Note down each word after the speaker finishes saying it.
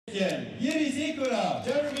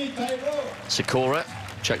Sikora,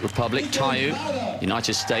 Czech Republic. Tayu,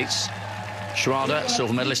 United States. Schrader,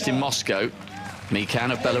 silver medalist in Moscow.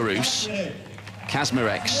 Mikan of Belarus.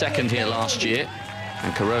 Kazmarek, second here last year.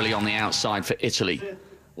 And Caroli on the outside for Italy,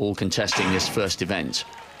 all contesting this first event.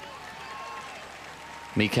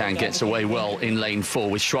 Mikan gets away well in lane 4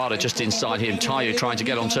 with Schrader just inside him. Tayu trying to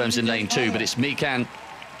get on terms in lane 2, but it's Mikan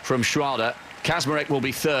from Schrader. Kazmarek will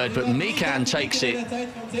be third, but Mikan takes it.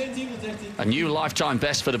 A new lifetime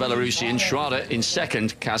best for the Belarusian. Schrader in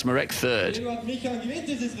second, Kazmarek third.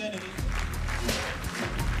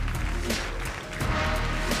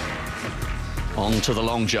 On to the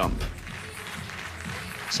long jump.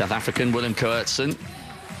 South African Willem Koertsen,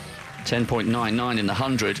 10.99 in the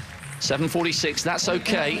 100. 7.46, that's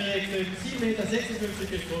okay.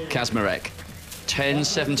 Kazmarek,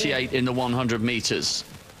 10.78 in the 100 metres.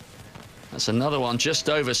 That's another one just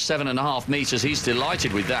over 7.5 metres. He's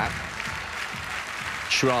delighted with that.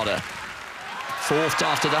 Schrader, fourth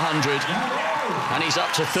after the 100. And he's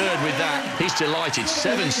up to third with that. He's delighted,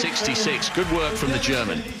 7.66. Good work from the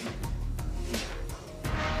German.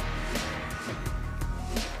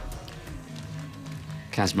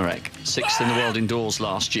 Kazmarek, sixth in the world indoors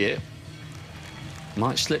last year.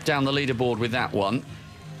 Might slip down the leaderboard with that one.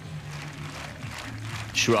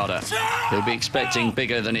 Schrader, he'll be expecting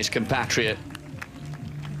bigger than his compatriot.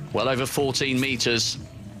 Well over 14 metres.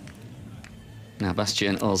 Now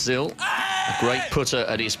Bastien Ozil, a great putter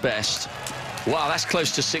at his best. Wow, that's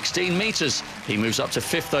close to 16 metres. He moves up to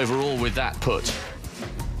fifth overall with that put.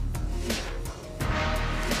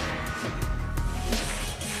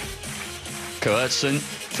 Koertsen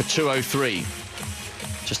for 2.03.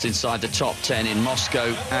 Just inside the top 10 in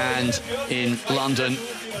Moscow and in London.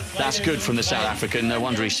 That's good from the South African. No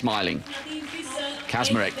wonder he's smiling.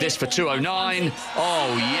 Kazmarek, this for 2.09.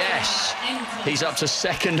 Oh, yes. He's up to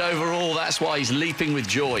second overall. That's why he's leaping with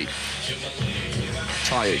joy.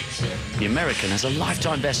 Tayu, the American, has a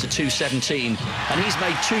lifetime best of 2.17, and he's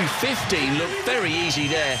made 2.15 look very easy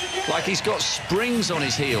there, like he's got springs on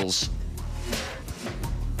his heels.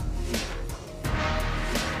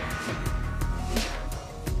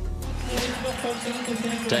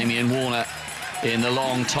 Damien Warner in the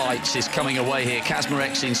long tights is coming away here.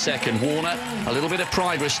 Kazmarek's in second. Warner, a little bit of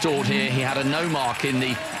pride restored here. He had a no mark in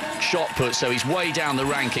the shot put, so he's way down the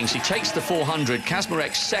rankings. He takes the 400.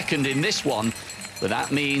 Kazmarek's second in this one, but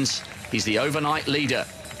that means he's the overnight leader.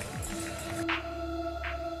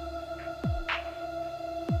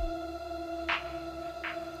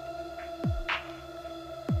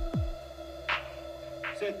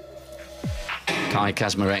 Kai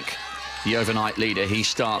Kazmarek, the overnight leader. He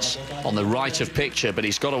starts on the right of picture, but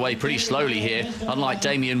he's got away pretty slowly here, unlike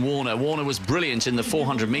Damien Warner. Warner was brilliant in the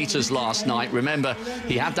 400 metres last night. Remember,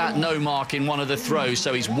 he had that no mark in one of the throws,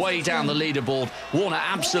 so he's way down the leaderboard. Warner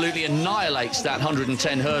absolutely annihilates that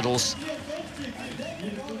 110 hurdles.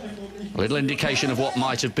 A little indication of what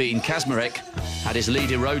might have been. Kazmarek had his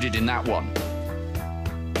lead eroded in that one.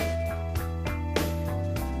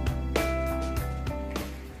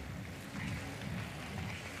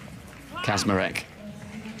 Kazmarek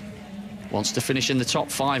wants to finish in the top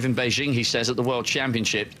 5 in Beijing, he says, at the World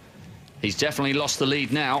Championship. He's definitely lost the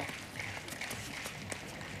lead now.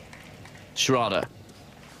 Schrader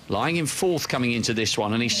lying in fourth coming into this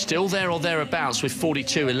one, and he's still there or thereabouts with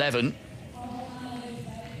 42.11.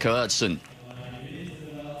 Koertsen,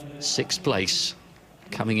 sixth place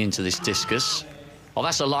coming into this discus. Oh,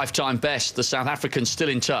 that's a lifetime best. The South African's still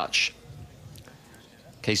in touch.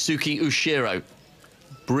 Keisuke Ushiro,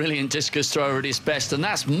 brilliant discus thrower at his best, and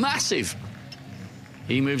that's massive.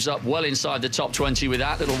 He moves up well inside the top 20 with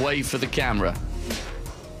that little wave for the camera.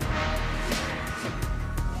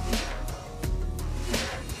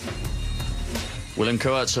 Willem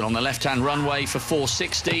Koertsen on the left-hand runway for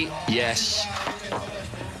 460. Yes.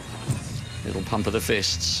 Little pump of the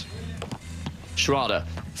fists. Schrader,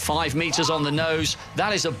 5 metres on the nose.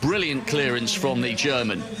 That is a brilliant clearance from the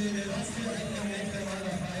German.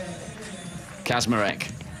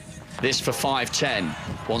 Kazmarek, this for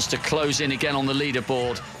 5.10, wants to close in again on the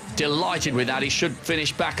leaderboard. Delighted with that. He should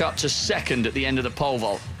finish back up to second at the end of the pole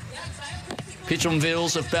vault.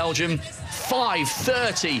 Pitronvils of Belgium,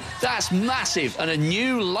 5.30. That's massive and a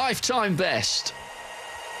new lifetime best.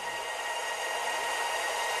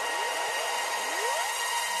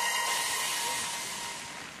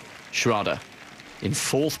 Schrader in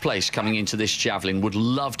fourth place coming into this javelin, would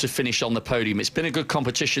love to finish on the podium. It's been a good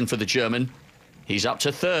competition for the German. He's up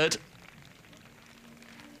to third.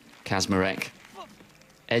 Kazmarek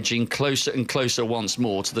edging closer and closer once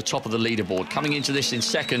more to the top of the leaderboard. Coming into this in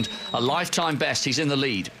second, a lifetime best. He's in the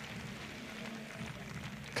lead.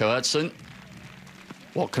 Koertzen.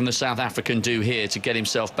 What can the South African do here to get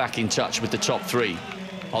himself back in touch with the top three?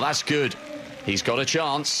 Oh, that's good. He's got a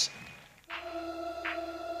chance.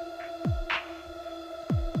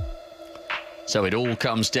 So it all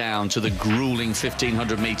comes down to the grueling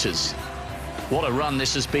 1,500 metres. What a run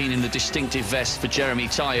this has been in the distinctive vest for Jeremy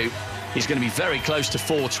Tayu. He's going to be very close to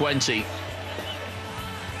 4:20.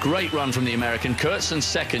 Great run from the American. Koertzen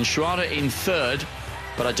second, Schrader in third.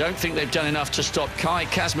 But I don't think they've done enough to stop Kai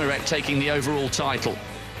Kazmarek taking the overall title.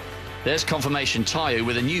 There's confirmation, Tayu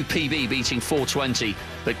with a new PB beating 4:20.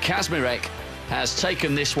 But Kazmarek has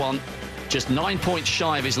taken this one just 9 points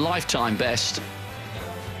shy of his lifetime best.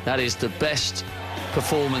 That is the best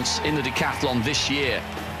performance in the decathlon this year.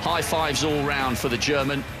 High fives all round for the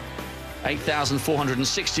German.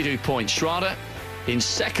 8,462 points. Schrader in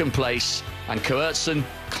second place, and Koertzen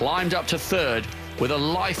climbed up to third with a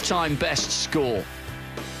lifetime best score.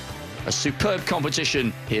 A superb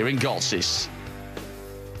competition here in Gotzis.